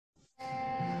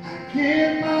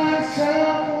give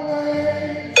myself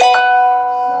away so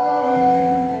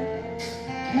you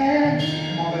can.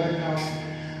 Come on, let it go.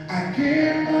 I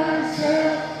give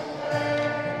myself away.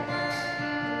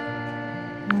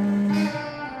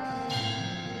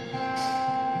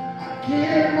 I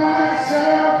give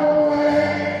myself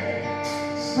away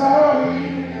so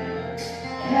you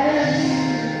can.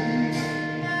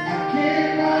 I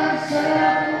give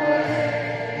myself away.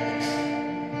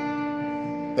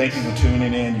 Thank you for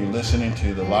tuning in. You're listening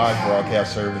to the live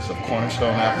broadcast service of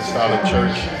Cornerstone Apostolic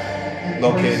Church,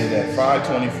 located at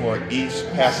 524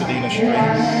 East Pasadena Street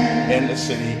in the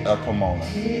city of Pomona.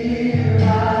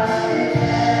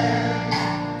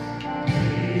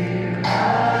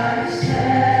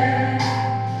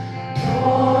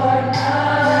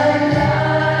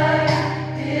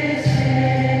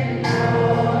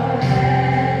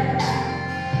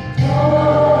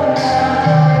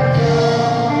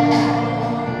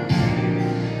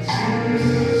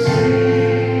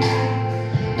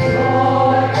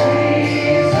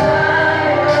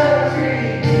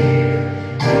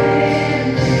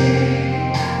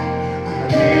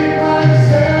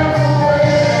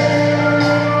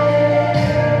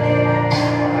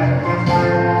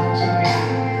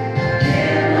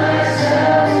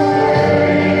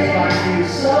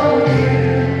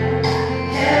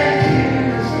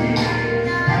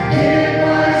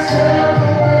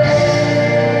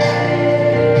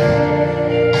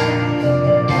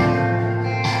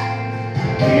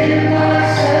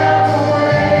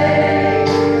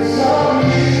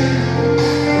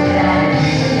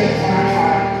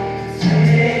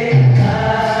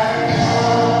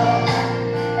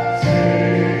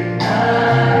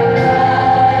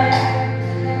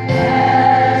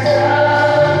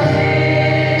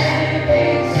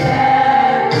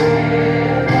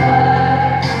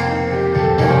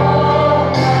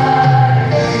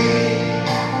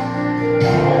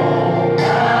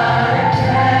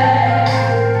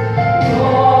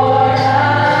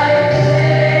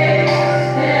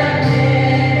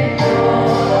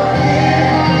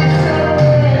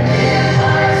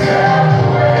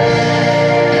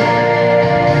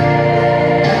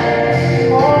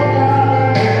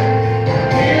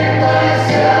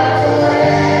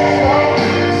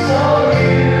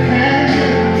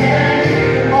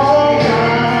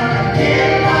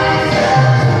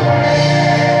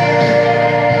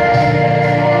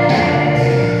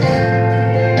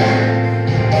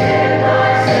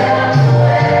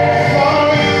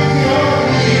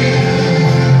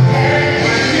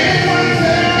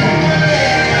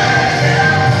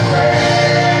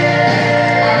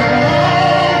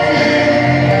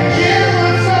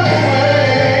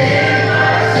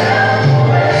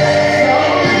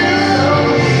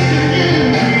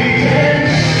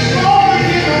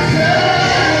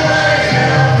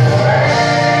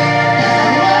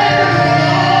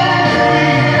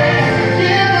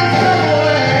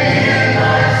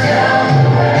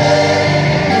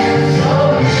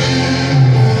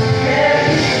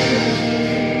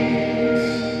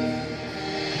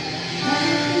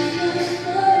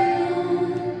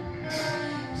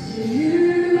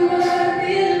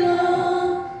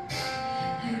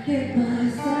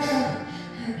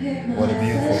 What a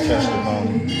beautiful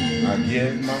testimony. I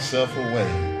give myself away.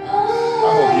 I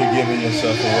hope you're giving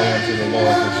yourself away unto the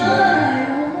Lord this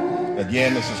morning.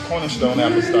 Again, this is Cornerstone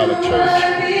Apostolic Church,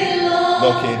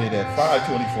 located at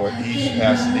 524 East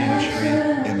Pasadena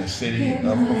Street in the city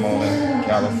of Pomona,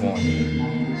 California.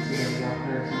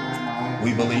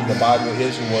 We believe the Bible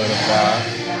is the Word of God.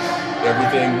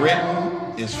 Everything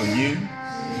written is for you.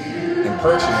 And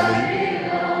personally,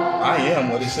 I am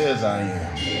what it says I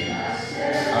am.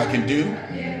 I can do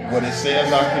what it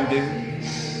says I can do.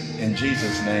 In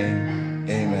Jesus' name,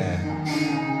 amen.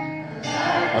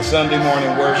 Our Sunday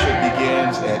morning worship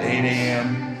begins at 8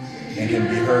 a.m. and can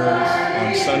be heard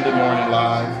on Sunday morning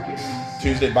live.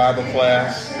 Tuesday Bible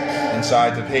class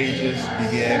inside the pages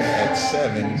begin at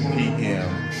 7 p.m.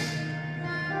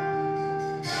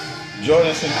 Join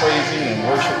us in praising and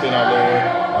worshiping our Lord,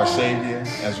 our Savior,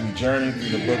 as we journey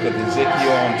through the book of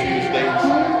Ezekiel on Tuesdays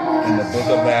and the book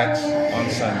of Acts on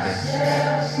Sundays.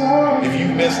 If you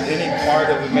missed any part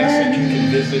of the message, you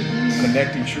can visit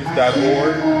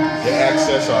connectingtruth.org to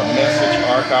access our message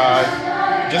archive.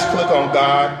 Just click on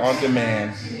God on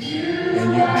Demand,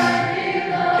 and you'll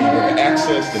be able to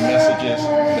access the messages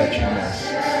that you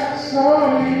missed.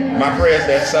 My prayer is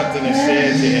that something is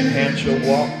said to enhance your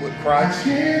walk with Christ.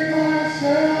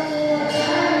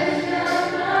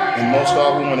 And most of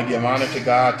all, we want to give honor to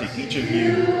God, to each of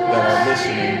you that are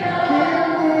listening,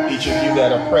 each of you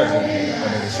that are present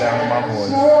under the sound of my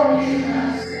voice.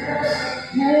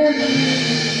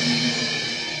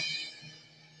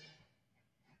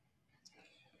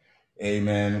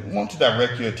 Amen. I want to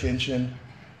direct your attention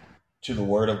to the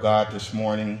Word of God this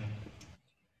morning.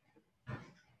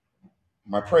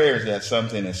 My prayer is that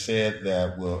something is said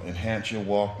that will enhance your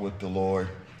walk with the Lord.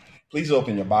 Please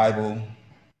open your Bible,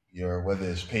 whether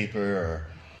it's paper or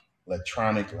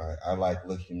electronic. I like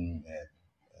looking at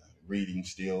reading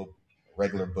still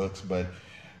regular books, but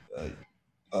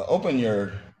open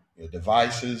your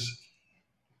devices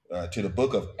to the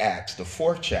book of Acts, the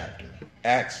 4th chapter.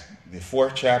 Acts, the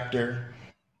 4th chapter,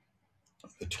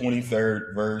 the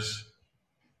 23rd verse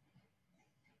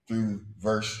through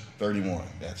verse 31.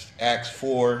 That's Acts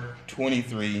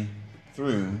 4:23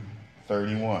 through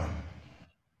 31.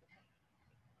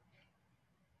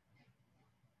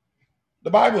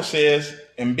 The Bible says,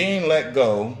 and being let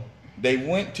go, they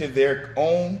went to their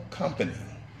own company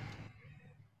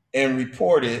and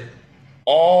reported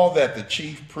all that the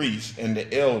chief priests and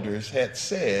the elders had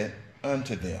said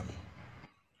unto them.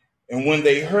 And when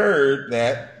they heard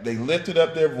that, they lifted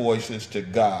up their voices to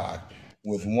God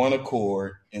with one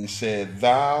accord and said,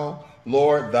 Thou,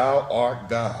 Lord, thou art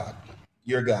God,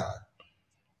 your God.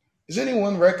 Is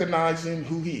anyone recognizing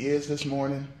who he is this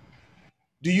morning?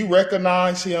 Do you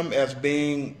recognize him as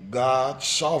being God,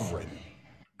 sovereign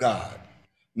God?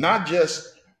 Not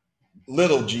just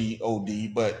little G-O-D,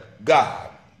 but God,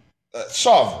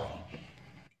 sovereign,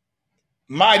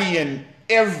 mighty in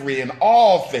every and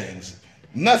all things,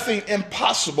 nothing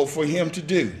impossible for him to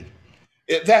do.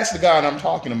 That's the God I'm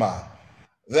talking about.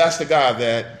 That's the God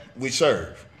that we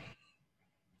serve.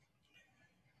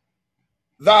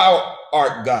 Thou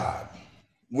art God,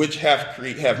 which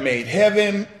have made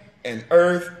heaven and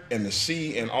earth and the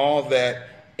sea and all that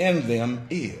in them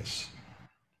is,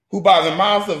 who by the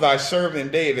mouth of thy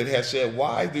servant David has said,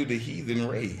 Why do the heathen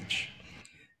rage,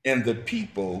 and the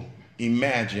people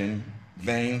imagine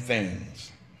vain things?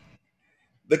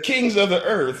 The kings of the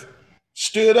earth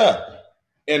stood up,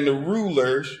 and the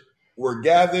rulers were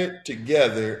gathered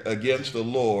together against the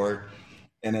Lord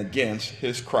and against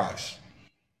his Christ.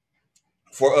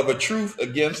 For of a truth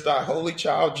against thy holy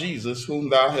child Jesus, whom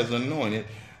thou hast anointed,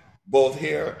 both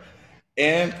Herod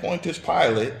and Pontius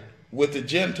Pilate with the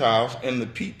Gentiles and the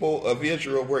people of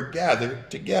Israel were gathered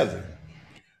together,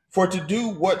 for to do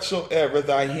whatsoever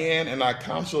thy hand and thy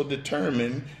counsel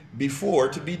determined before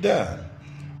to be done.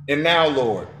 And now,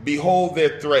 Lord, behold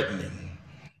their threatening.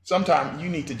 Sometimes you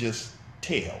need to just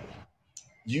tell.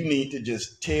 You need to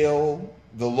just tell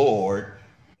the Lord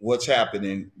what's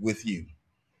happening with you.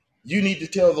 You need to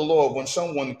tell the Lord when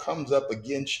someone comes up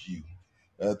against you,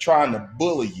 trying to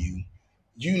bully you,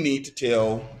 you need to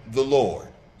tell the Lord.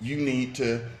 You need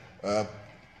to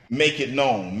make it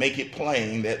known, make it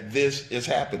plain that this is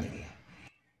happening.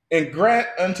 And grant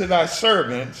unto thy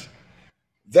servants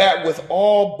that with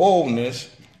all boldness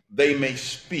they may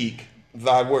speak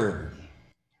thy word.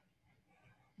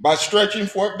 By stretching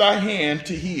forth thy hand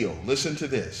to heal. Listen to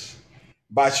this.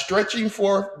 By stretching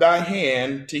forth thy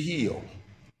hand to heal.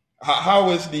 How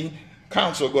is the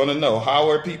council going to know? How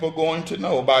are people going to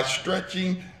know? By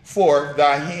stretching forth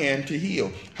thy hand to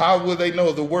heal. How will they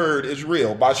know the word is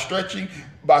real? By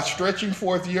stretching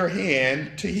forth your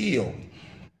hand to heal.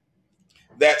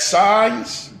 That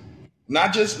signs,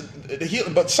 not just the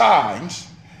healing, but signs,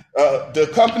 to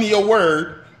accompany your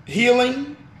word,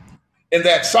 healing, and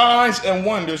that signs and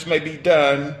wonders may be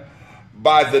done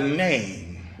by the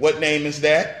name. What name is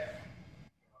that?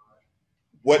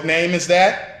 What name is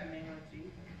that?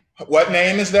 What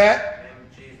name is that?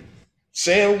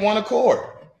 Say it with one accord.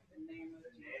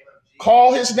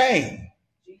 Call his name.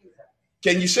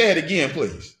 Can you say it again,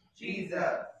 please? Jesus.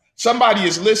 Somebody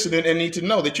is listening and need to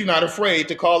know that you're not afraid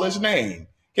to call his name.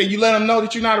 Can you let them know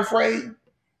that you're not afraid?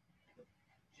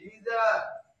 Jesus.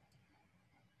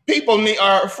 People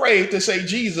are afraid to say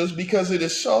Jesus because it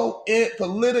is so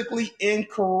politically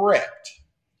incorrect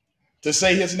to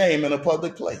say his name in a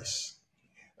public place.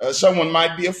 Someone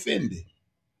might be offended.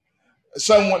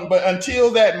 But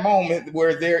until that moment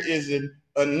where there is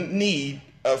a need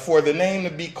for the name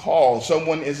to be called,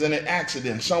 someone is in an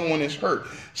accident, someone is hurt,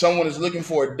 someone is looking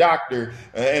for a doctor,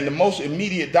 and the most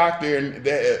immediate doctor in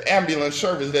the ambulance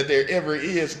service that there ever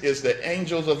is the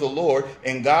angels of the Lord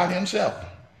and God himself.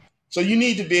 So you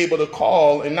need to be able to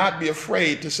call and not be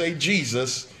afraid to say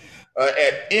Jesus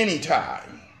at any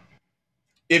time.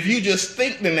 If you just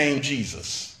think the name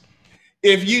Jesus,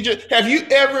 have you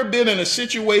ever been in a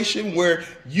situation where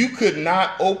you could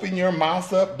not open your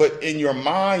mouth up, but in your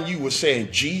mind you were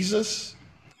saying Jesus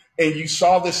and you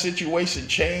saw the situation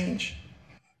change?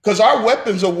 Because our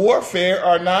weapons of warfare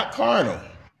are not carnal,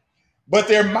 but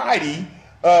they're mighty.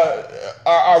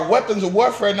 Our weapons of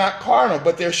warfare are not carnal,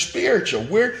 but they're spiritual.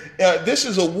 This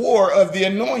is a war of the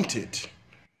anointed.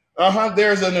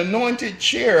 There's an anointed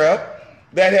cherub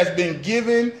that has been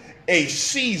given a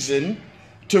season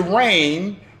to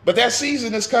reign, but that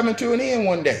season is coming to an end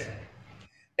one day.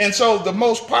 And so the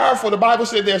most powerful, the Bible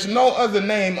said there's no other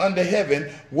name under heaven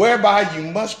whereby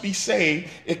you must be saved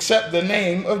except the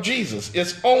name of Jesus.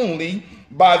 It's only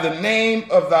by the name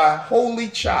of thy holy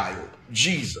child,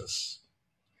 Jesus.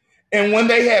 And when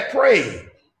they had prayed,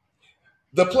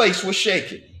 the place was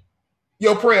shaken.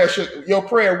 Your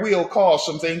prayer will cause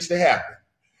some things to happen.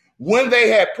 When they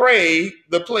had prayed,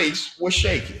 the place was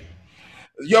shaken.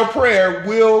 Your prayer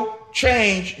will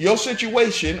change your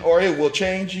situation, or it will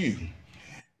change you.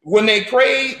 When they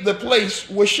prayed, the place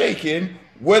was shaken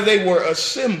where they were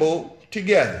assembled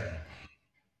together.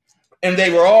 And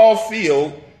they were all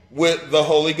filled with the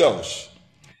Holy Ghost.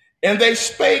 And they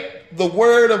spake the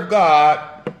word of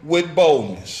God with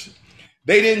boldness.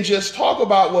 They didn't just talk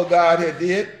about what God had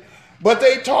did, but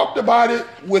they talked about it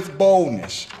with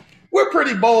boldness. We're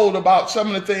pretty bold about some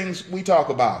of the things we talk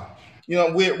about. You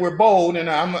know, we're bold, and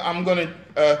I'm going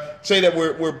to say that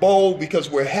we're bold because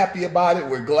we're happy about it.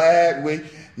 We're glad.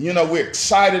 We're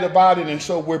excited about it, and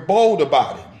so we're bold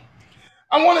about it.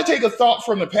 I want to take a thought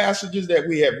from the passages that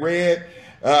we have read.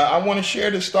 I want to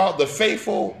share this thought: the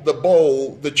faithful, the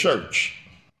bold, the church.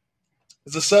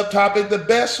 It's a subtopic. The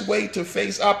best way to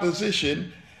face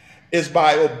opposition is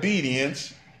by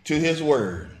obedience to his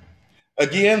word.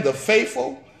 Again, the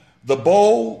faithful, the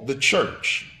bold, the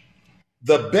church.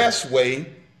 The best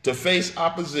way to face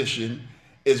opposition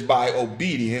is by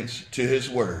obedience to his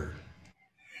word.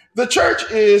 The church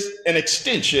is an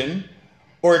extension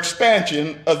or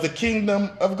expansion of the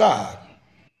kingdom of God.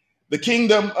 The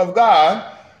kingdom of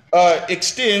God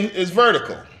is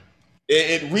vertical.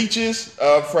 It reaches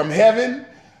from heaven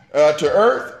to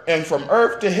earth, and from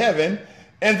earth to heaven,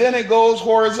 and then it goes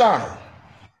horizontal.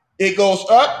 It goes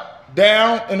up,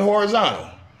 down, and horizontal.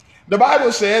 The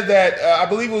Bible said that, I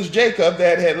believe it was Jacob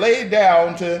that had laid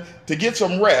down to get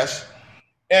some rest,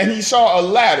 and he saw a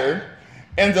ladder,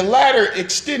 and the ladder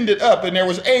extended up, and there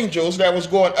was angels that was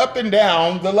going up and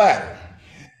down the ladder.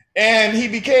 And he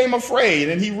became afraid,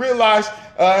 and he realized,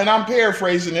 and I'm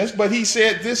paraphrasing this, but he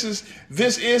said, this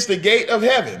is the gate of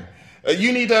heaven.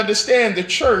 You need to understand the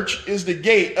church is the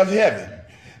gate of heaven.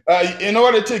 In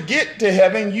order to get to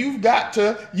heaven,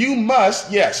 you must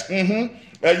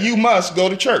go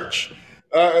to church.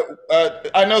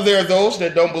 I know there are those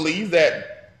that don't believe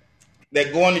that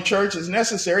going to church is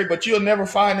necessary, but you'll never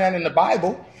find that in the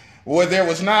Bible where there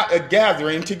was not a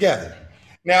gathering together.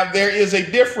 Now, there is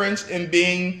a difference in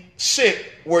being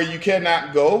sick where you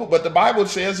cannot go, but the Bible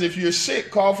says if you're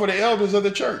sick, call for the elders of the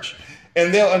church,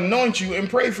 and they'll anoint you and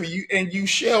pray for you, and you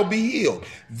shall be healed.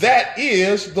 That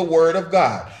is the word of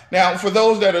God. Now, for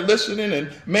those that are listening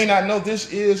and may not know,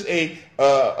 this is a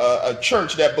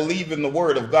church that believes in the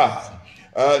word of God.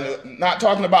 Not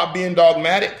talking about being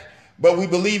dogmatic, but we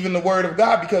believe in the word of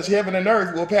God because heaven and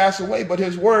earth will pass away, but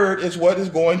his word is what is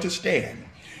going to stand.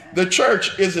 The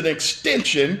church is an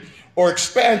extension or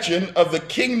expansion of the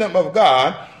kingdom of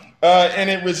God, and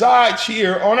it resides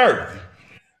here on earth.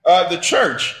 The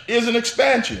church is an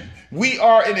expansion. We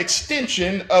are an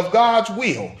extension of God's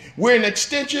will. We're an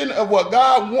extension of what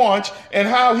God wants and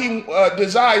how he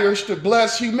desires to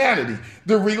bless humanity.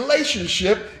 The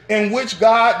relationship in which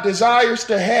God desires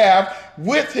to have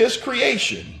with his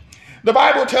creation. The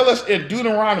Bible tells us in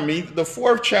Deuteronomy, the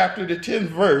 4th chapter, the 10th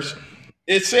verse,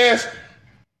 it says,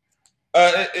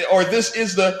 this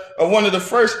is one of the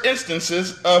first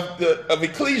instances of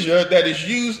ecclesia that is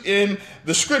used in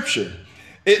the scripture.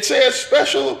 It says,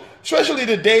 especially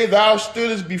the day thou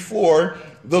stoodest before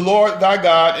the Lord thy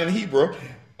God in Hebrew,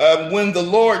 when the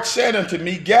Lord said unto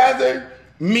me, gather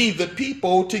me the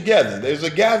people together. There's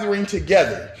a gathering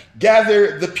together.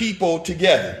 Gather the people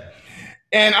together.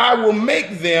 And I will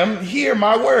make them hear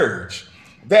my words,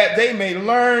 that they may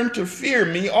learn to fear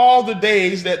me all the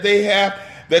days that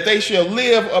they shall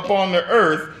live upon the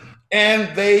earth,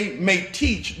 and they may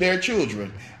teach their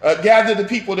children. Gather the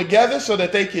people together so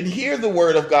that they can hear the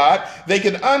word of God. They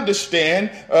can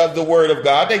understand the word of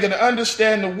God. They can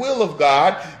understand the will of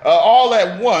God all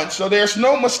at once. So there's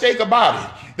no mistake about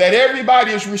it, that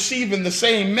everybody is receiving the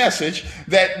same message,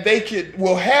 that they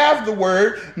will have the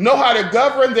word, know how to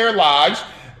govern their lives,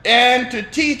 and to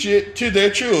teach it to their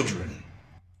children.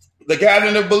 The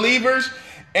gathering of believers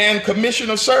and commission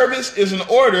of service is an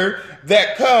order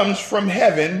that comes from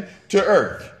heaven to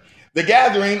earth. The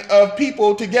gathering of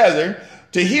people together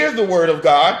to hear the word of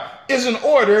God is an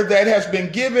order that has been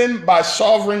given by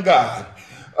sovereign God.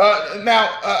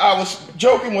 I was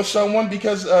joking with someone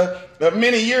because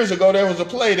many years ago there was a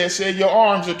play that said your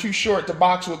arms are too short to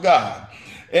box with God.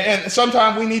 And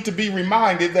sometimes we need to be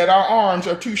reminded that our arms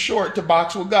are too short to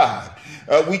box with God.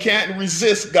 We can't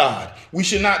resist God. We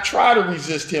should not try to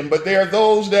resist him. But there are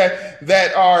those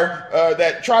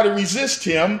that try to resist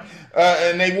him,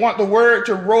 and they want the word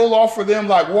to roll off for them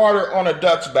like water on a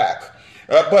duck's back.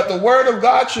 But the word of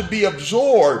God should be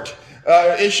absorbed.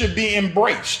 It should be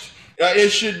embraced. It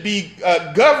should be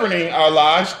governing our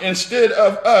lives instead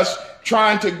of us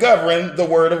trying to govern the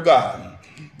word of God.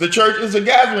 The church is a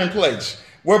gathering place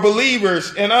where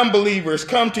believers and unbelievers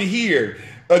come to hear,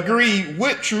 agree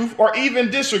with truth, or even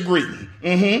disagree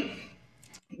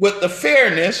with the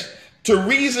fairness to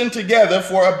reason together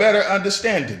for a better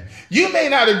understanding. You may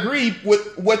not agree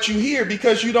with what you hear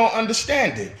because you don't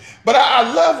understand it. But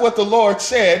I love what the Lord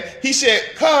said. He said,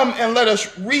 come and let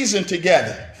us reason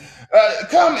together.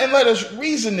 Come and let us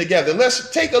reason together. Let's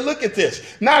take a look at this.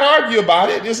 Not argue about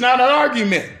it. It's not an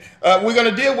argument. We're going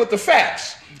to deal with the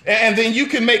facts. And then you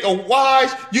can make a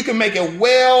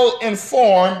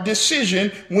well-informed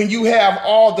decision when you have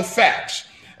all the facts.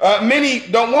 Many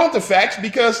don't want the facts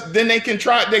because then they can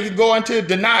go into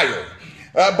denial.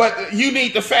 But you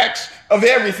need the facts of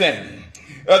everything.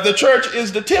 The church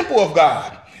is the temple of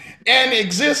God and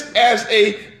exists as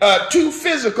two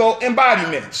physical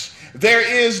embodiments. There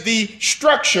is the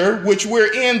structure, which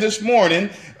we're in this morning,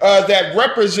 that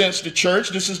represents the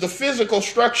church. This is the physical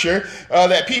structure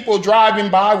that people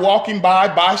driving by, walking by,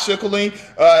 bicycling,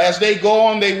 as they go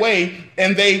on their way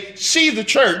and they see the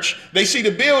church, they see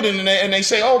the building and they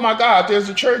say, oh my God, there's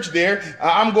a church there.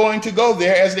 I'm going to go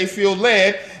there, as they feel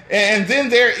led. And then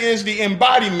there is the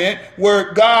embodiment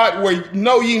where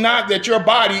know ye not that your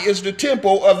body is the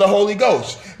temple of the Holy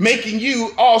Ghost, making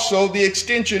you also the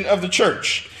extension of the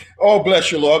church. Oh,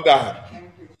 bless you, Lord God.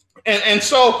 And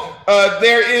so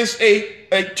there is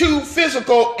two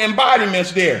physical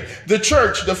embodiments there. The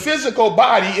church, the physical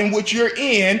body in which you're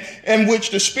in which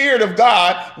the Spirit of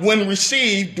God, when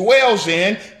received, dwells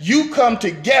in. You come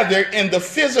together in the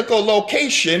physical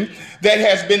location that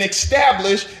has been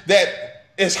established, that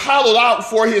is hollowed out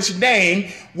for his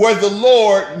name, where the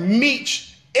Lord meets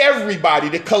everybody.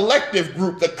 The collective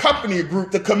group, the company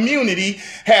group, the community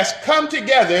has come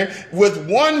together with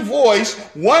one voice,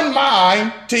 one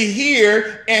mind, to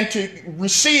hear and to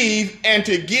receive and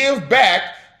to give back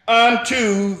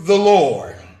unto the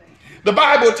Lord. The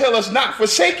Bible tells us not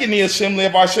forsaking the assembly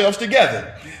of ourselves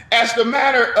together, as the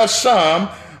manner of some,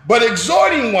 but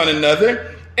exhorting one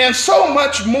another, and so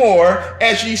much more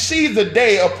as ye see the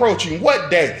day approaching. What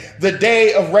day? The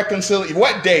day of reconciliation.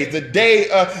 What day? The day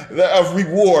of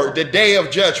reward, the day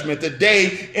of judgment, the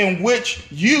day in which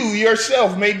you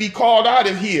yourself may be called out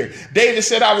of here. David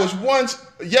said, I was once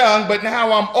young, but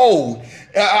now I'm old.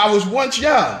 I was once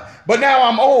young, but now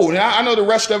I'm old. And I know the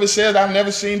rest of it says, I've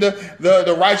never seen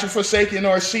the righteous forsaken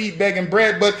or a seed begging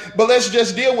bread. But let's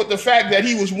just deal with the fact that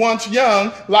he was once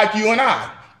young like you and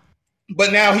I,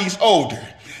 but now he's older.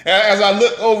 As I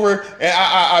look over, and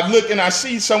I look and I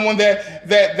see someone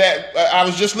that I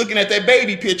was just looking at that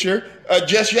baby picture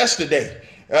just yesterday.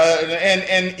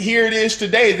 And here it is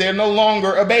today. They're no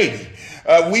longer a baby.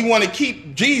 We want to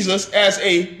keep Jesus as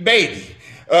a baby.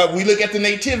 We look at the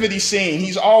nativity scene.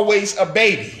 He's always a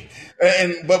baby.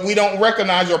 But we don't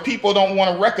recognize, or people don't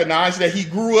want to recognize, that he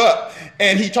grew up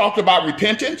and he talked about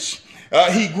repentance.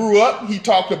 He grew up. He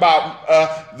talked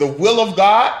about the will of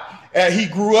God. He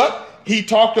grew up. He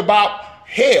talked about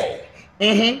hell.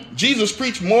 Jesus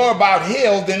preached more about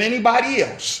hell than anybody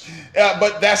else.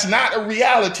 But that's not a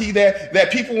reality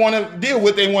that people want to deal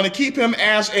with. They want to keep him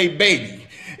as a baby.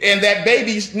 And that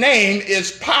baby's name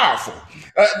is powerful.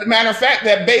 Matter of fact,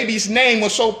 that baby's name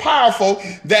was so powerful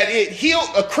that it healed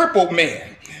a crippled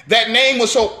man. That name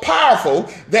was so powerful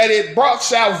that it brought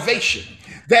salvation.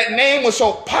 That name was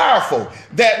so powerful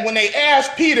that when they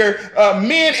asked Peter,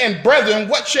 men and brethren,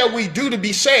 what shall we do to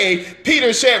be saved?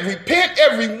 Peter said, repent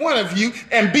every one of you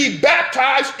and be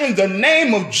baptized in the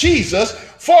name of Jesus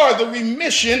for the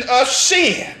remission of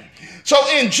sin. So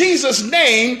in Jesus'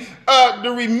 name,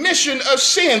 the remission of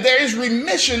sin, there is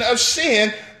remission of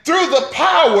sin through the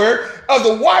power of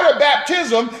the water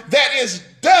baptism that is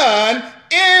done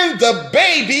in the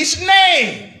baby's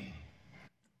name.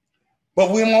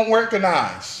 But we won't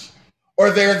recognize,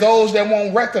 or there are those that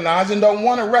won't recognize and don't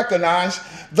want to recognize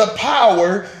the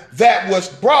power that was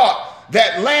brought,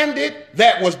 that landed,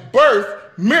 that was birthed,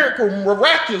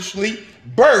 miraculously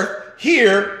birthed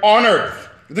here on earth.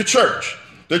 The church.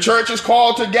 The church is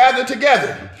called to gather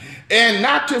together and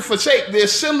not to forsake the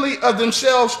assembly of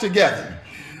themselves together.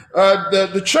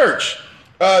 The church,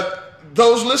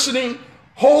 those listening,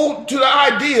 hold to the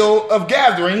ideal of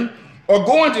gathering or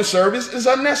going to service is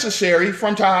unnecessary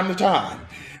from time to time.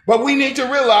 But we need to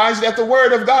realize that the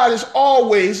word of God is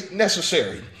always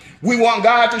necessary. We want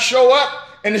God to show up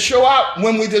and to show out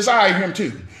when we desire him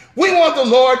to. We want the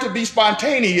Lord to be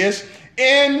spontaneous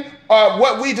in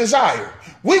what we desire.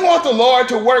 We want the Lord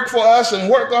to work for us and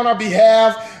work on our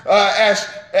behalf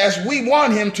as we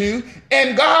want him to.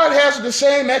 And God has the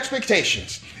same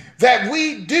expectations that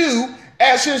we do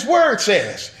as his word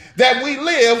says, that we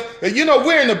live. You know,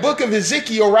 we're in the book of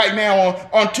Ezekiel right now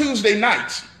on Tuesday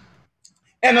nights.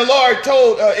 And the Lord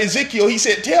told Ezekiel, he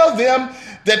said, tell them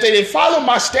that they follow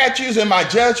my statutes and my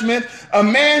judgment, a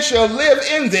man shall live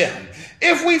in them.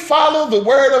 If we follow the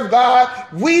word of God,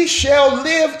 we shall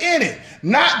live in it.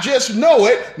 Not just know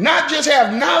it, not just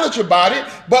have knowledge about it,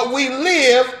 but we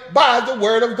live by the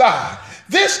word of God.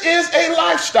 This is a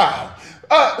lifestyle.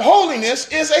 Holiness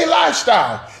is a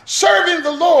lifestyle. Serving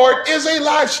the Lord is a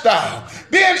lifestyle.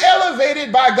 Being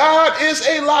elevated by God is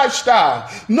a lifestyle.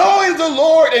 Knowing the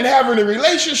Lord and having a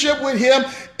relationship with him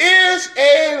is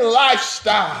a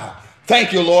lifestyle.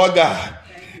 Thank you, Lord God.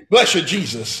 Bless you,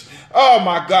 Jesus. Oh,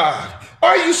 my God.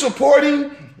 Are you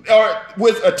supporting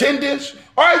with attendance?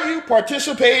 Are you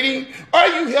participating? Are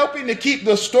you helping to keep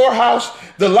the storehouse,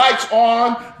 the lights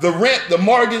on, the rent, the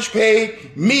mortgage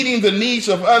paid, meeting the needs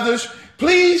of others?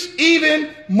 Please,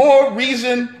 even more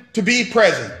reason to be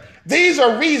present. These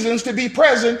are reasons to be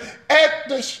present at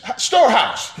the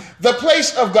storehouse, the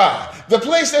place of God, the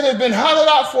place that has been hollowed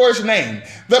out for his name,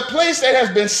 the place that has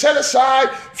been set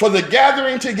aside for the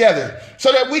gathering together,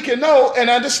 so that we can know and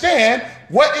understand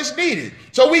what is needed,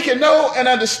 so we can know and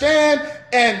understand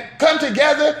and come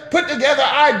together, put together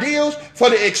ideals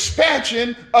for the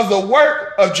expansion of the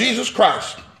work of Jesus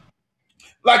Christ.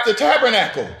 Like the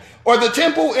tabernacle or the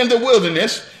temple in the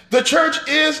wilderness, the church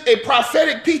is a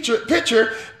prophetic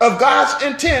picture of God's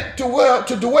intent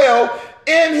to dwell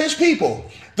in his people.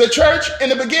 The church in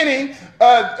the beginning,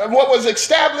 what was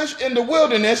established in the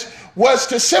wilderness, was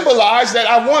to symbolize that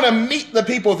I want to meet the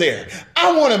people there.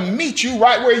 I want to meet you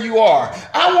right where you are.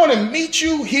 I want to meet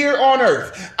you here on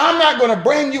earth. I'm not going to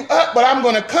bring you up, but I'm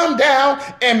going to come down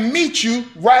and meet you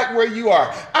right where you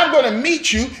are. I'm going to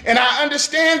meet you, and I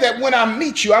understand that when I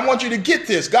meet you, I want you to get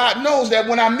this. God knows that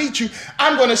when I meet you,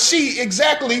 I'm going to see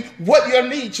exactly what your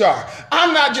needs are.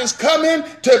 I'm not just coming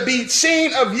to be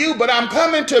seen of you, but I'm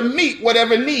coming to meet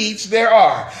whatever needs there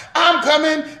are. I'm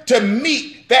coming to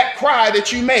meet that cry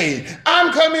that you made.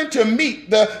 I'm coming to meet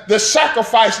the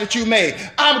sacrifice that you made.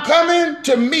 I'm coming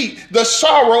to meet the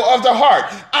sorrow of the heart.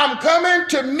 I'm coming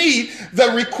to meet the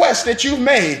request that you've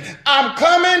made. I'm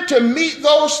coming to meet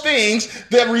those things,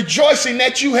 the rejoicing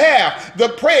that you have, the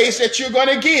praise that you're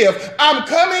going to give. I'm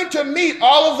coming to meet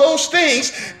all of those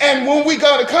things. And when we're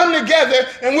going to come together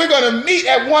and we're going to meet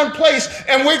at one place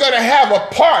and we're going to have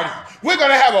a party. We're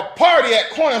going to have a party at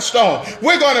Cornerstone.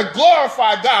 We're going to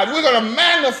glorify God. We're going to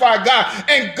magnify God.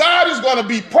 And God is going to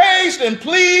be praised and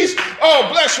pleased. Oh,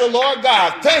 bless you, Lord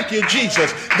God. Thank you,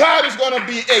 Jesus. God is going to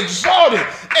be exalted.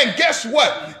 And guess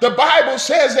what? The Bible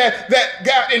says that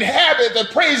God inhabits the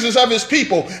praises of his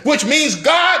people, which means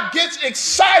God gets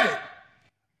excited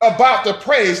about the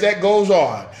praise that goes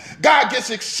on. God gets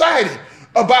excited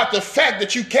about the fact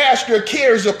that you cast your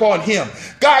cares upon him.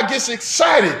 God gets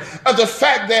excited of the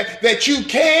fact that you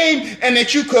came and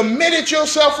that you committed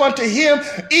yourself unto him,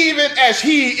 even as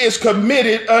he is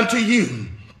committed unto you.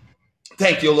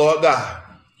 Thank you, Lord God.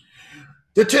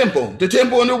 The temple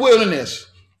in the wilderness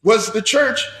was the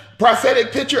church,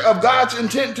 prophetic picture of God's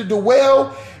intent to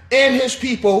dwell in his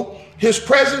people. His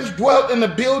presence dwelt in the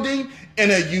building in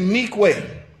a unique way.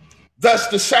 Thus,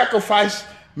 the sacrifice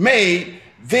made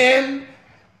then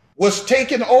was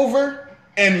taken over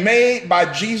and made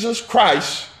by Jesus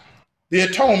Christ, the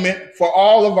atonement for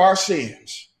all of our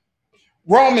sins.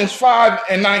 Romans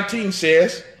 5:19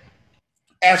 says,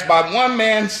 as by one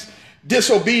man's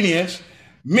disobedience,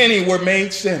 many were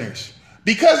made sinners.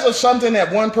 Because of something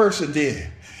that one person did,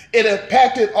 it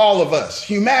impacted all of us.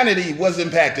 Humanity was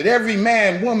impacted. Every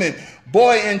man, woman,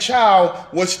 boy, and child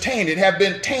was tainted, have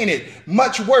been tainted,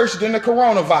 much worse than the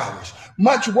coronavirus,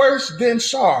 much worse than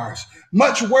SARS.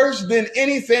 Much worse than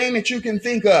anything that you can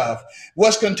think of,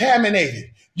 was contaminated.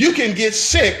 You can get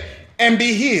sick and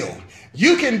be healed.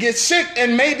 You can get sick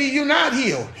and maybe you're not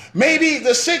healed. Maybe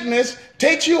the sickness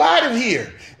takes you out of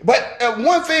here. But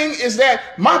one thing is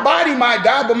that my body might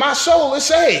die, but my soul is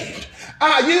saved.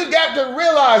 You got to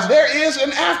realize there is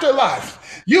an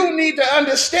afterlife. You need to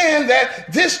understand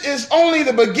that this is only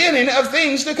the beginning of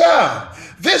things to come.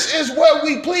 This is where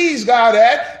we please God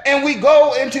at, and we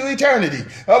go into eternity.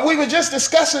 We were just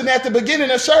discussing at the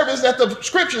beginning of service that the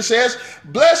scripture says,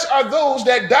 blessed are those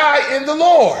that die in the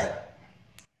Lord.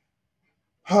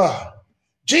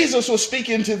 Jesus was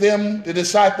speaking to them, the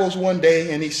disciples, one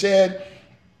day, and he said,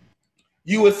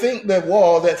 you would think that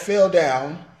wall that fell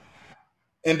down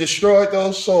and destroyed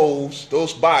those souls,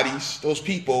 those bodies, those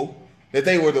people, that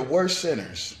they were the worst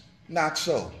sinners. Not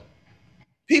so.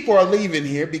 People are leaving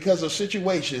here because of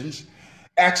situations,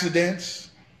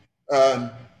 accidents,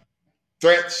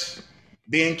 threats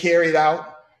being carried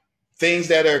out, things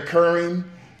that are occurring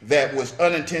that was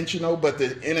unintentional, but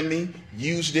the enemy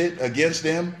used it against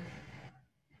them.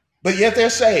 But yet they're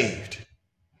saved.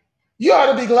 You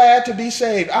ought to be glad to be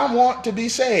saved. I want to be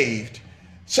saved.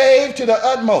 Saved to the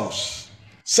utmost.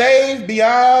 Saved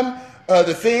beyond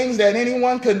the things that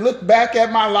anyone could look back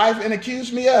at my life and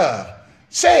accuse me of.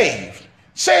 Saved.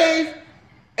 Saved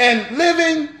and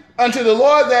living unto the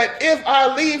Lord, that if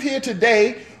I leave here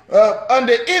today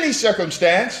under any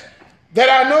circumstance, that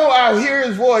I know I'll hear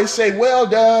his voice say, well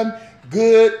done,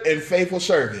 good and faithful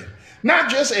servant.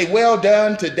 Not just a well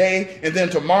done today and then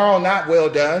tomorrow not well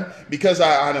done because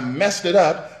I messed it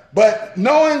up, but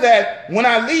knowing that when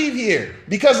I leave here,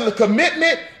 because of the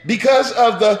commitment, because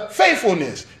of the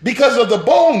faithfulness, because of the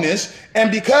boldness,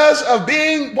 and because of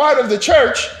being part of the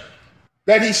church,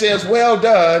 that he says, well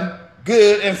done,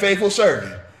 good and faithful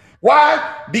servant.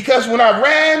 Why? Because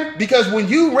when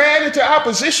you ran into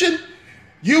opposition,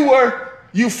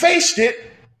 you faced it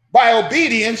by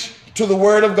obedience to the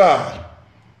word of God.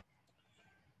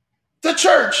 The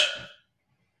church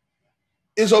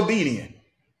is obedient.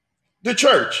 The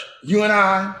church, you and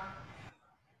I,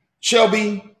 shall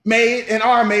be made and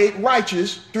are made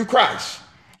righteous through Christ.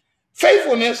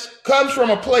 Faithfulness comes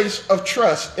from a place of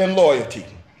trust and loyalty.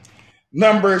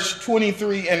 Numbers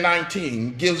 23 and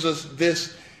 19 gives us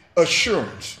this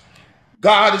assurance.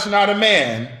 God is not a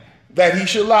man that he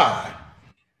should lie,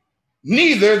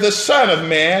 neither the Son of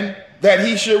Man that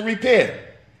he should repent.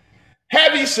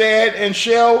 Have he said, and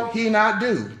shall he not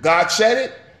do? God said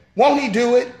it. Won't he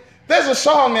do it? There's a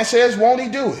song that says, won't he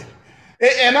do it?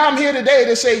 And I'm here today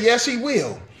to say, yes, he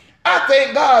will. I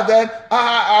thank God that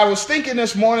I was thinking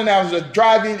this morning, I was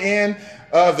driving in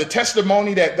the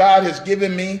testimony that God has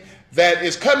given me that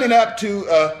is coming up to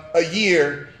a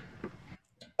year,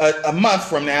 a month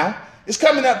from now. It's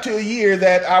coming up to a year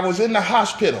that I was in the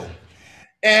hospital.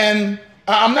 And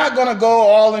I'm not going to go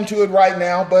all into it right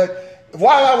now, but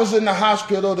while I was in the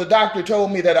hospital, the doctor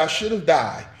told me that I should have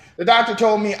died. The doctor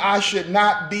told me I should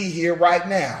not be here right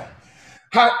now.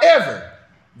 However,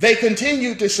 they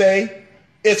continued to say,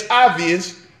 it's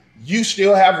obvious you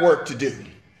still have work to do.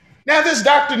 Now, this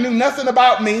doctor knew nothing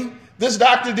about me. This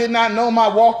doctor did not know my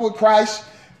walk with Christ,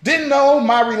 didn't know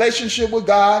my relationship with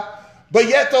God, but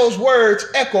yet those words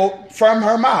echoed from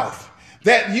her mouth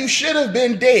that you should have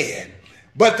been dead,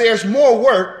 but there's more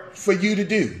work for you to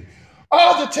do.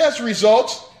 All the test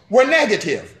results were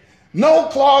negative. No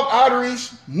clogged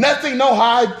arteries, nothing, no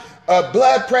high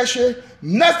blood pressure,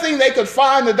 nothing they could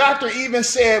find. The doctor even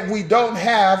said, we don't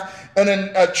have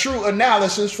a true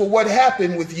analysis for what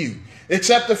happened with you,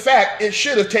 except the fact it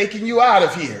should have taken you out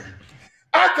of here.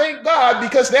 I thank God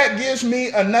because that gives me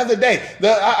another day.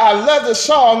 I love the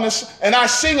song and I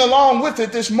sing along with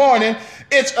it this morning.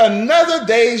 It's another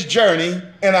day's journey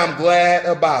and I'm glad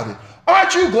about it.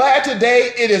 Aren't you glad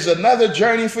today it is another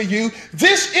journey for you?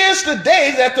 This is the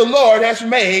day that the Lord has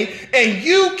made, and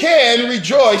you can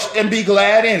rejoice and be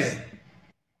glad in it.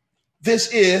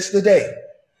 This is the day.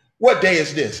 What day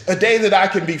is this? A day that I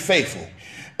can be faithful.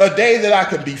 A day that I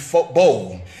can be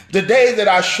bold. The day that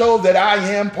I show that I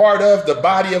am part of the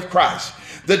body of Christ.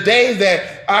 The day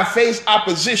that I face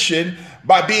opposition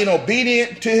by being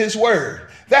obedient to his word.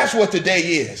 That's what the day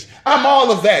is. I'm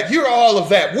all of that. You're all of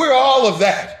that. We're all of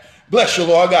that. Bless you,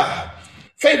 Lord God.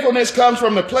 Faithfulness comes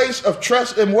from the place of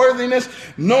trust and worthiness,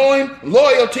 knowing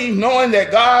loyalty, knowing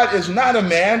that God is not a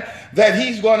man that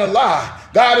he's going to lie.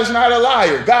 God is not a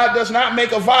liar. God does not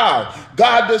make a vow.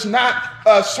 God does not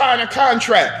sign a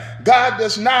contract. God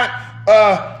does not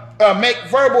make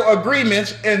verbal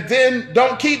agreements and then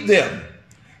don't keep them.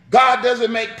 God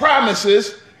doesn't make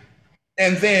promises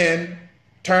and then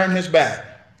turn his back.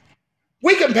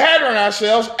 We can pattern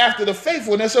ourselves after the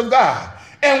faithfulness of God.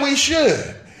 And we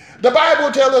should. The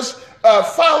Bible tells us,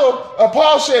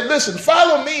 Paul said, listen,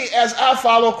 follow me as I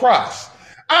follow Christ.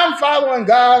 I'm following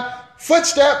God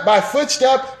footstep by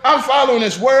footstep. I'm following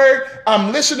his word.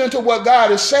 I'm listening to what God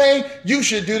is saying. You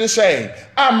should do the same.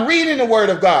 I'm reading the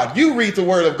word of God. You read the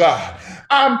word of God.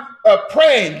 I'm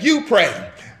praying. You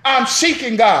pray. I'm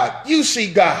seeking God. You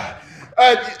seek God.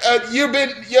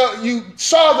 You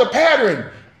saw the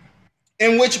pattern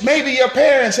in which maybe your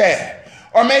parents had,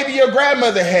 or maybe your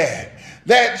grandmother had,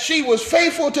 that she was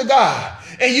faithful to God.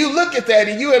 And you look at that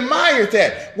and you admire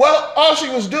that. Well, all she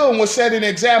was doing was setting an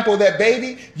example that,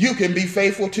 baby, you can be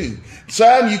faithful too.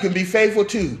 Son, you can be faithful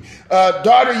too.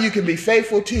 Daughter, you can be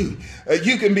faithful too.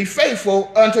 You can be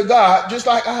faithful unto God just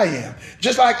like I am,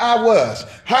 just like I was.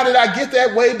 How did I get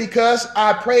that way? Because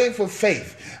I prayed for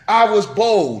faith. I was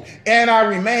bold and I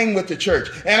remained with the church,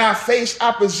 and I faced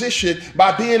opposition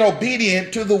by being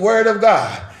obedient to the word of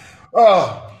God.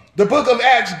 The book of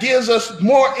Acts gives us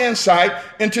more insight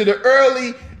into the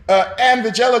early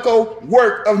evangelical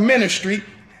work of ministry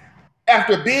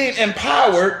after being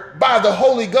empowered by the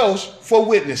Holy Ghost for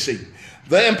witnessing.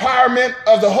 The empowerment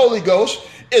of the Holy Ghost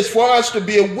is for us to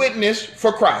be a witness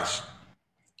for Christ.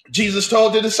 Jesus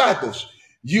told the disciples,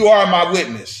 "You are my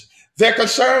witness." Their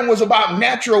concern was about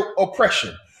natural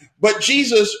oppression, but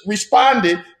Jesus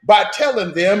responded by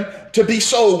telling them to be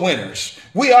soul winners.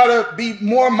 We ought to be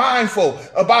more mindful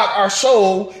about our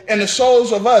soul and the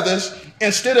souls of others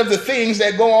instead of the things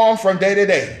that go on from day to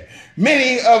day.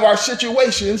 Many of our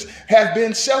situations have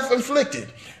been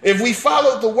self-inflicted. If we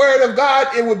followed the word of God,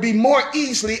 it would be more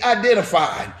easily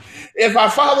identified. If I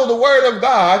follow the word of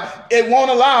God, it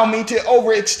won't allow me to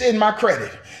overextend my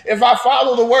credit. If I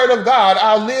follow the word of God,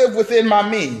 I'll live within my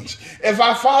means. If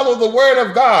I follow the word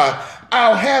of God,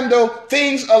 I'll handle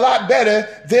things a lot better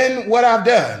than what I've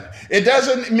done. It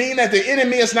doesn't mean that the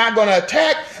enemy is not going to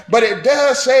attack, but it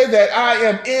does say that I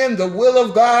am in the will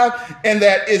of God and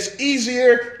that it's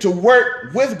easier to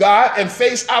work with God and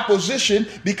face opposition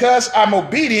because I'm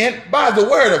obedient by the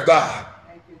word of God.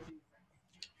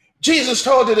 Jesus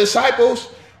told the disciples,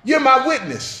 "You're my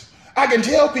witness. I can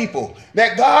tell people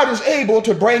that God is able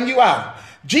to bring you out."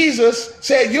 Jesus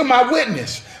said, "You're my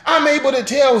witness. I'm able to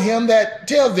tell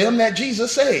them that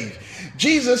Jesus saved."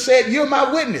 Jesus said, "You're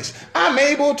my witness. I'm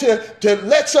able to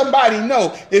let somebody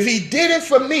know if he did it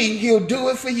for me, he'll do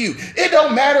it for you." It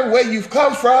don't matter where you've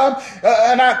come from.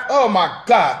 Oh my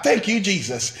God, thank you,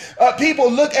 Jesus. People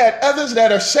look at others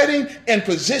that are sitting in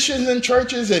positions in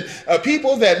churches and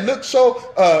people that look so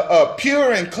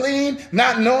pure and clean,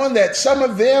 not knowing that some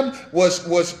of them was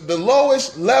the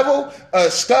lowest level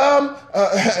scum.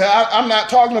 I'm not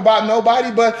talking about nobody,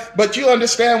 but you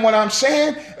understand what I'm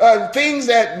saying. Things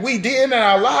that we did in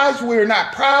our lives we're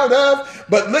not proud of,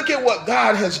 but look at what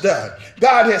God has done.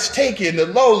 God has taken the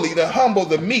lowly, the humble,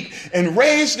 the meek, and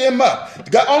raised them up.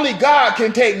 Only God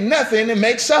can take nothing and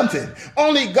make something.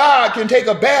 Only God can take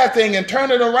a bad thing and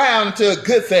turn it around to a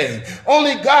good thing.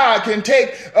 Only God can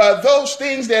take those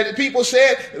things that people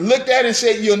said, looked at and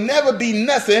said, "You'll never be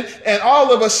nothing," and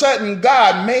all of a sudden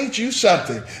God made you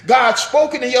something. God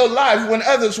spoke into your life when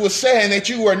others were saying that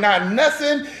you were not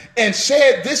nothing, and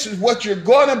said, "This is what you're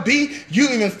going to be." You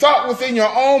even thought within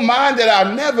your own mind that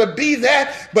I'll never be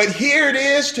that. But here it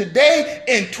is today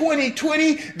in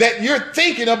 2020 that you're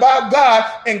thinking about God,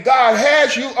 and God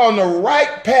has you on the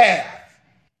right path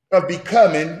of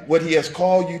becoming what he has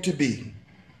called you to be.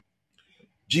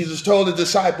 Jesus told the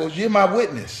disciples, "You're my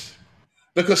witness."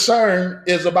 The concern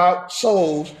is about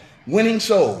souls, winning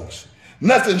souls.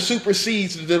 Nothing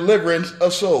supersedes the deliverance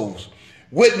of souls.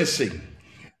 Witnessing,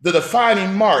 the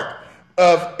defining mark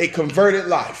of a converted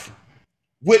life.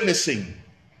 Witnessing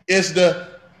is the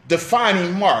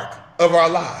defining mark of our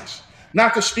lives.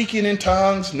 Not the speaking in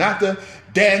tongues, not the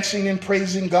dancing and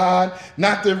praising God,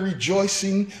 not the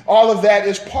rejoicing. All of that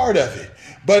is part of it.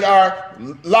 But our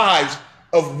lives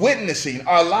of witnessing,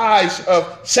 our lives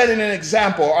of setting an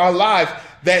example, our life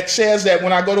that says that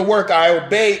when I go to work, I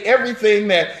obey everything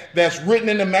that's written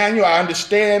in the manual. I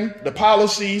understand the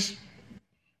policies.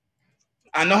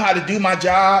 I know how to do my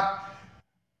job.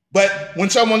 But when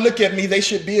someone look at me, they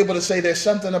should be able to say there's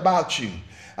something about you.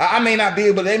 They may not be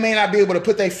able to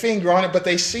put their finger on it, but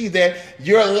they see that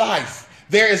your life,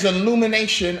 there is an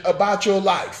illumination about your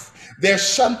life. There's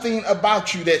something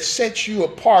about you that sets you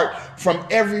apart from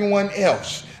everyone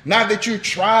else. Not that you're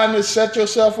trying to set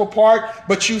yourself apart,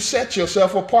 but you set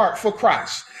yourself apart for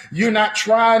Christ. You're not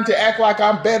trying to act like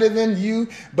I'm better than you,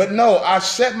 but no, I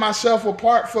set myself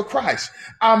apart for Christ.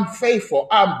 I'm faithful.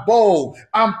 I'm bold.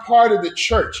 I'm part of the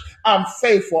church. I'm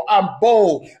faithful. I'm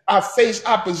bold. I face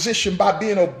opposition by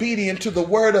being obedient to the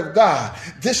word of God.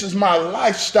 This is my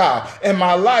lifestyle, and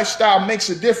my lifestyle makes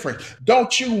a difference.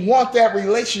 Don't you want that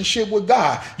relationship with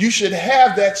God? You should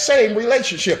have that same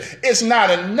relationship. It's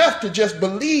not enough to just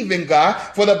believe in God,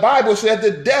 for the Bible said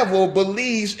the devil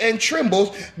believes and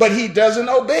trembles, but he doesn't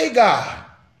obey God.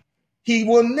 He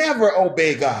will never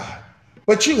obey God.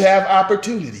 But you have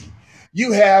opportunity.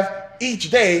 You have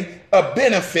each day a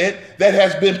benefit that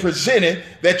has been presented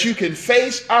that you can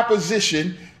face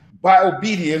opposition by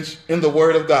obedience in the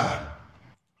word of God.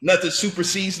 Nothing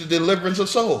supersedes the deliverance of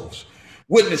souls.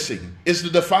 Witnessing is the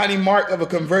defining mark of a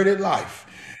converted life.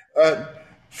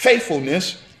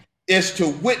 Faithfulness is to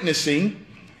witnessing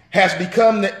has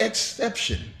become the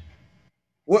exception.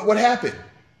 What happened?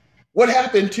 What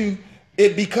happened to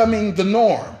it becoming the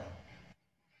norm?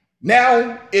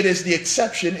 Now it is the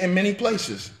exception in many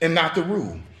places and not the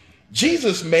rule.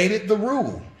 Jesus made it the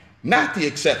rule, not the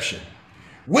exception.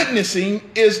 Witnessing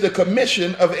is the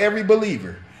commission of every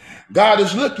believer. God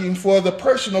is looking for the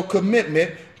personal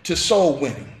commitment to soul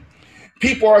winning.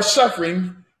 People are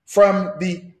suffering from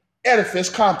the edifice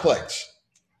complex,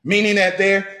 meaning that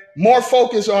they're more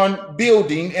focused on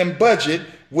building and budget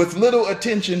with little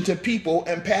attention to people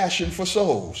and passion for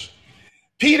souls.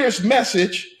 Peter's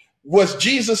message was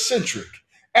Jesus-centric.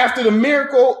 After the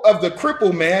miracle of the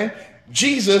crippled man,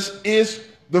 Jesus is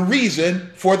the reason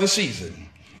for the season.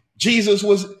 Jesus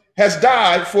has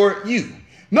died for you.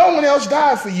 No one else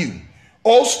died for you.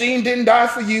 Osteen didn't die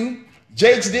for you.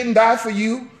 Jakes didn't die for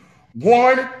you.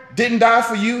 Warren didn't die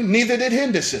for you. Neither did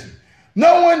Henderson.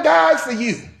 No one died for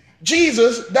you.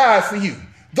 Jesus died for you.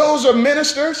 Those are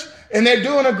ministers, and they're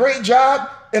doing a great job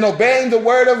in obeying the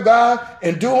word of God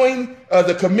and doing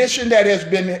the commission that has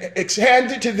been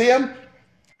handed to them,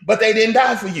 but they didn't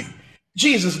die for you.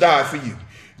 Jesus died for you.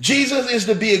 Jesus is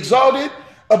to be exalted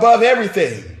above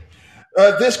everything.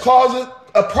 This causes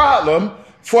a problem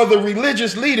for the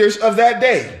religious leaders of that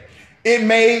day. It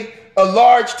made a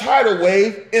large tidal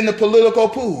wave in the political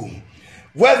pool.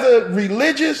 Whether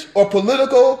religious or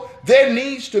political, there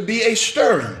needs to be a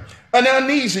stirring, an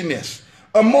uneasiness,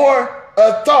 a more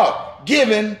thought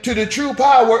given to the true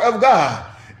power of God.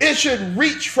 It should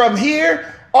reach from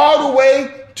here all the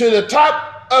way to the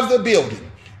top of the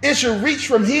building. It should reach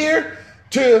from here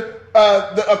to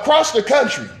across the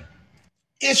country.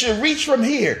 It should reach from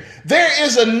here. There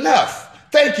is enough.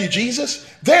 Thank you, Jesus.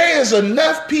 There is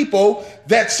enough people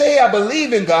that say, I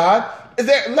believe in God.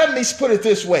 Let me put it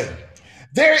this way.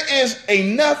 There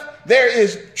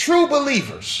is true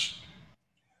believers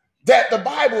that the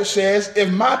Bible says, if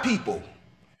my people,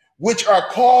 which are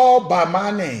called by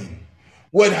my name,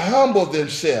 would humble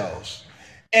themselves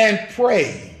and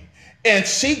pray and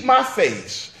seek my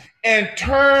face and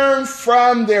turn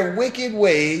from their wicked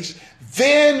ways,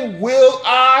 then will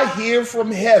I hear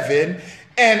from heaven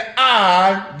and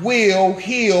I will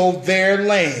heal their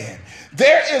land.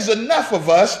 There is enough of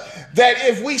us that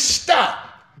if we stop,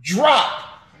 drop,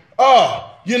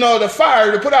 the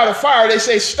fire, to put out a fire, they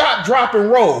say stop, drop,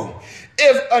 and roll.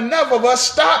 If enough of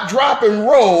us stop, drop, and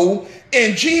roll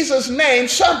in Jesus' name,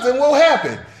 something will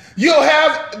happen. You'll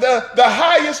have the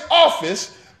highest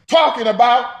office talking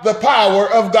about the power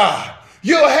of God.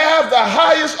 You'll have the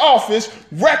highest office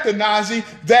recognizing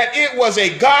that it was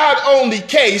a God-only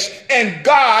case and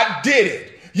God did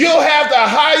it. You'll have the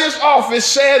highest office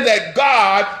saying that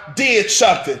God did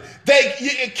something.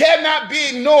 It cannot be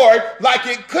ignored, like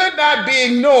it could not be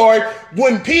ignored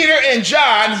when Peter and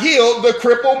John healed the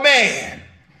crippled man.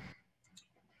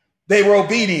 They were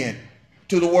obedient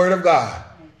to the word of God.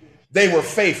 They were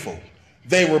faithful.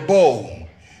 They were bold.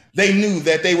 They knew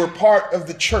that they were part of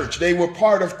the church. They were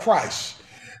part of Christ.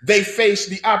 They faced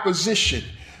the opposition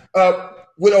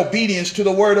with obedience to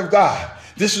the word of God.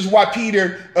 This is why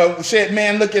Peter said,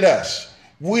 man, look at us.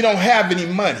 We don't have any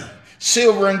money.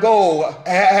 Silver and gold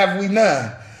have we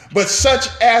none. But such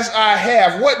as I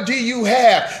have, what do you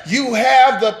have? You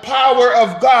have the power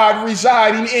of God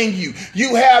residing in you.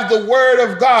 You have the word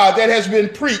of God that has been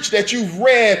preached, that you've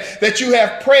read, that you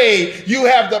have prayed. You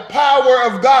have the power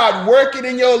of God working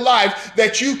in your life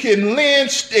that you can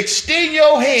extend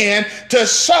your hand to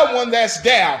someone that's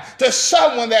down, to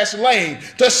someone that's lame,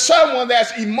 to someone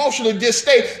that's emotionally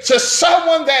dismayed, to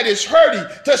someone that is hurting,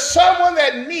 to someone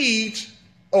that needs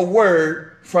a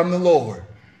word from the Lord.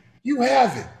 You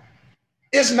have it.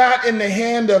 It's not in the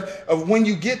hand of when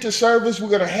you get to service, we're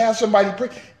going to have somebody pray.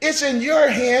 It's in your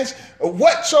hands.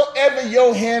 Whatsoever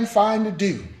your hand find to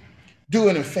do, do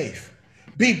it in faith.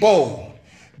 Be bold.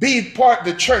 Be part of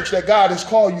the church that God has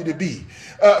called you to be.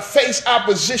 Face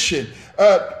opposition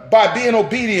by being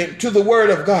obedient to the word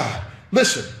of God.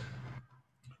 Listen,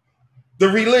 the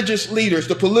religious leaders,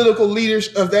 the political leaders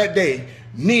of that day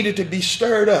needed to be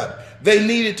stirred up. They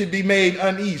needed to be made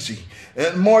uneasy.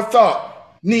 More thought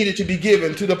needed to be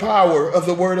given to the power of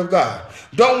the word of God.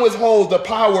 Don't withhold the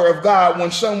power of God when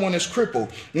someone is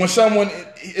crippled, when someone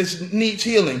needs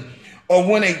healing, or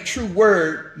when a true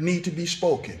word needs to be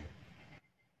spoken.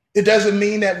 It doesn't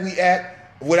mean that we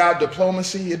act without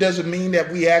diplomacy. It doesn't mean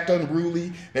that we act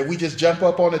unruly, that we just jump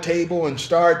up on the table and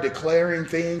start declaring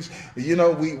things. We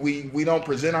don't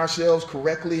present ourselves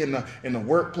correctly in the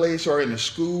workplace or in the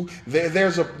school. There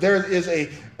is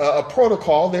a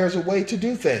protocol. There's a way to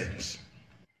do things.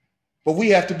 But we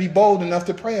have to be bold enough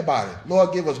to pray about it.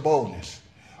 Lord, give us boldness.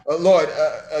 Lord,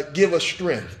 give us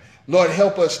strength. Lord,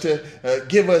 help us to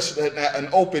give us an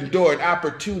open door, an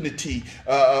opportunity,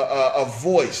 a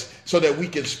voice so that we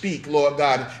can speak, Lord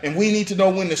God. And we need to know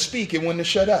when to speak and when to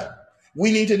shut up.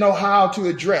 We need to know how to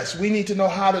address. We need to know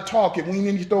how to talk. And we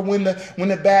need to know when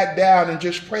to back down and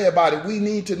just pray about it. We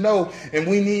need to know, and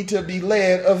we need to be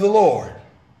led of the Lord.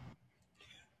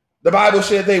 The Bible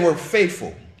said they were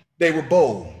faithful. They were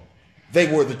bold. They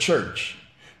were the church.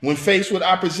 When faced with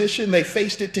opposition, they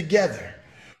faced it together.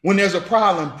 When there's a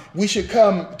problem, we should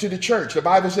come to the church. The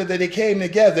Bible said that they came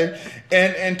together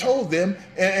and told them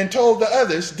and told the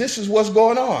others, this is what's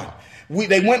going on.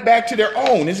 They went back to their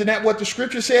own. Isn't that what the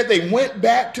scripture said? They went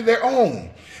back to their own.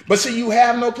 But see, you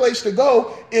have no place to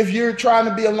go if you're trying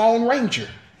to be a lone ranger.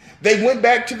 They went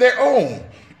back to their own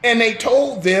and they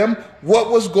told them what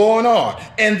was going on.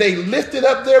 And they lifted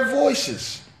up their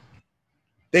voices.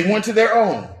 They went to their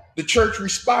own. The church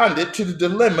responded to the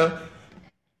dilemma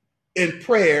in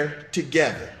prayer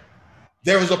together.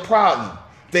 There was a problem.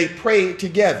 They prayed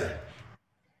together.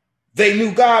 They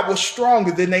knew God was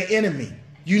stronger than their enemy.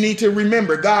 You need to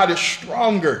remember, God is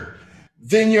stronger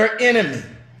than your enemy.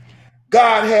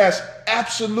 God has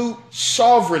absolute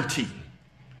sovereignty.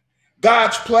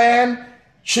 God's plan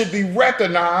should be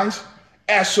recognized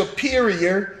as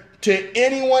superior to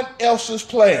anyone else's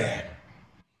plan.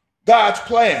 God's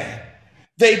plan.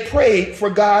 They prayed for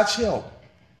God's help.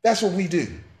 That's what we do.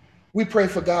 We pray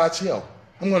for God's help.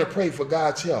 I'm going to pray for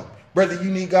God's help. Brother, you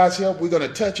need God's help? We're going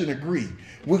to touch and agree.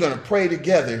 We're going to pray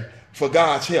together for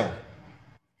God's help.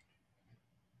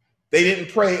 They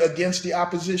didn't pray against the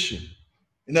opposition.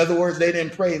 In other words, they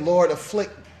didn't pray, Lord,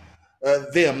 afflict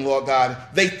them, Lord God.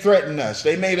 They threatened us.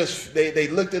 They made us, they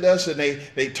looked at us and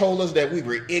they told us that we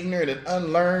were ignorant and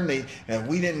unlearned. And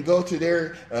we didn't go to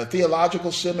their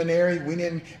theological seminary. We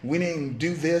didn't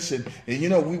do this. And you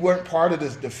know, we weren't part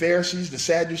of the Pharisees, the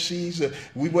Sadducees.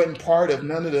 We weren't part of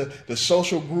none of the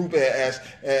social group as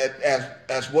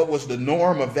what was the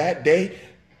norm of that day.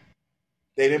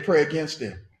 They didn't pray against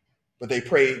them, but they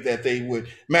prayed that they would.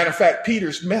 Matter of fact,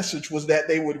 Peter's message was that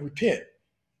they would repent,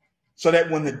 so that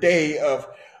when the day of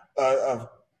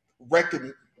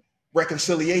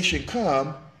reconciliation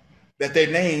come, that their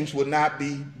names would not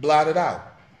be blotted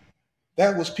out.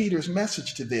 That was Peter's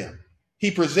message to them.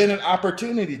 He presented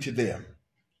opportunity to them.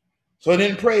 So he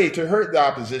didn't pray to hurt the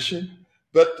opposition,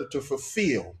 but to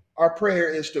fulfill. Our prayer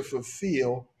is to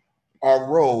fulfill our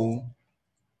role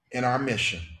in our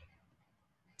mission.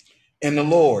 And the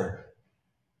Lord,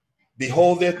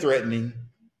 behold their threatening,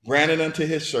 granted unto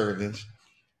his servants,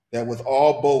 that with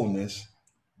all boldness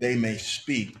they may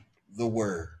speak the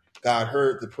word. God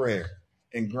heard the prayer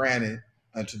and granted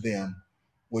unto them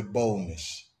with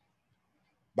boldness,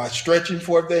 by stretching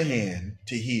forth their hand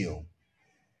to heal.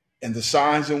 And the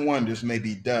signs and wonders may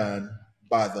be done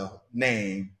by the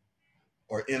name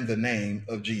or in the name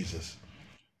of Jesus.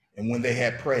 And when they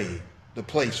had prayed, the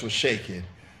place was shaken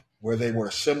where they were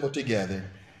assembled together,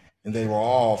 and they were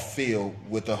all filled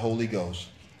with the Holy Ghost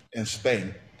and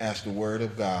spake as the word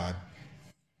of God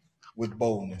with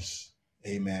boldness.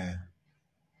 Amen.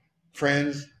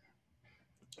 Friends,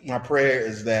 my prayer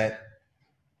is that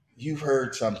you've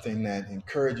heard something that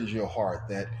encourages your heart,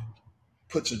 that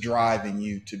puts a drive in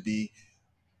you to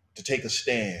take a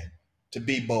stand, to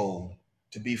be bold,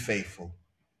 to be faithful,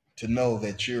 to know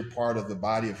that you're part of the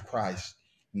body of Christ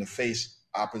and to face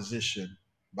opposition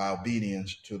by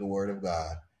obedience to the word of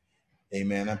God.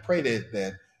 Amen. I pray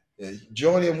that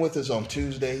join in with us on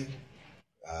Tuesday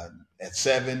at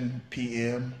 7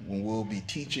 p.m. when we'll be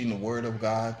teaching the word of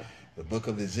God, the book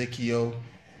of Ezekiel.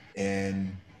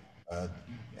 And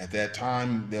at that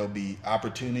time, there'll be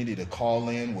opportunity to call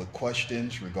in with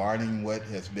questions regarding what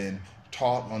has been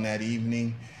taught on that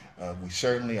evening. We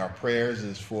certainly, our prayers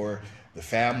is for the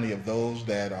family of those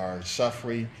that are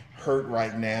suffering hurt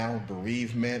right now,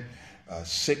 bereavement,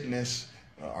 sickness.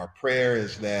 Our prayer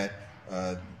is that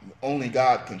only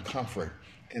God can comfort,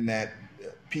 and that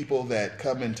people that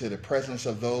come into the presence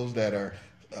of those that are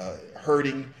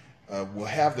hurting will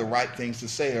have the right things to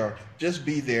say, or just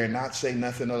be there and not say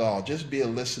nothing at all. Just be a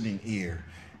listening ear.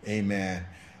 Amen.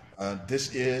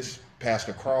 This is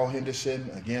Pastor Carl Henderson,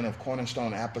 again, of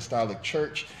Cornerstone Apostolic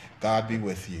Church. God be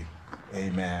with you.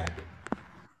 Amen.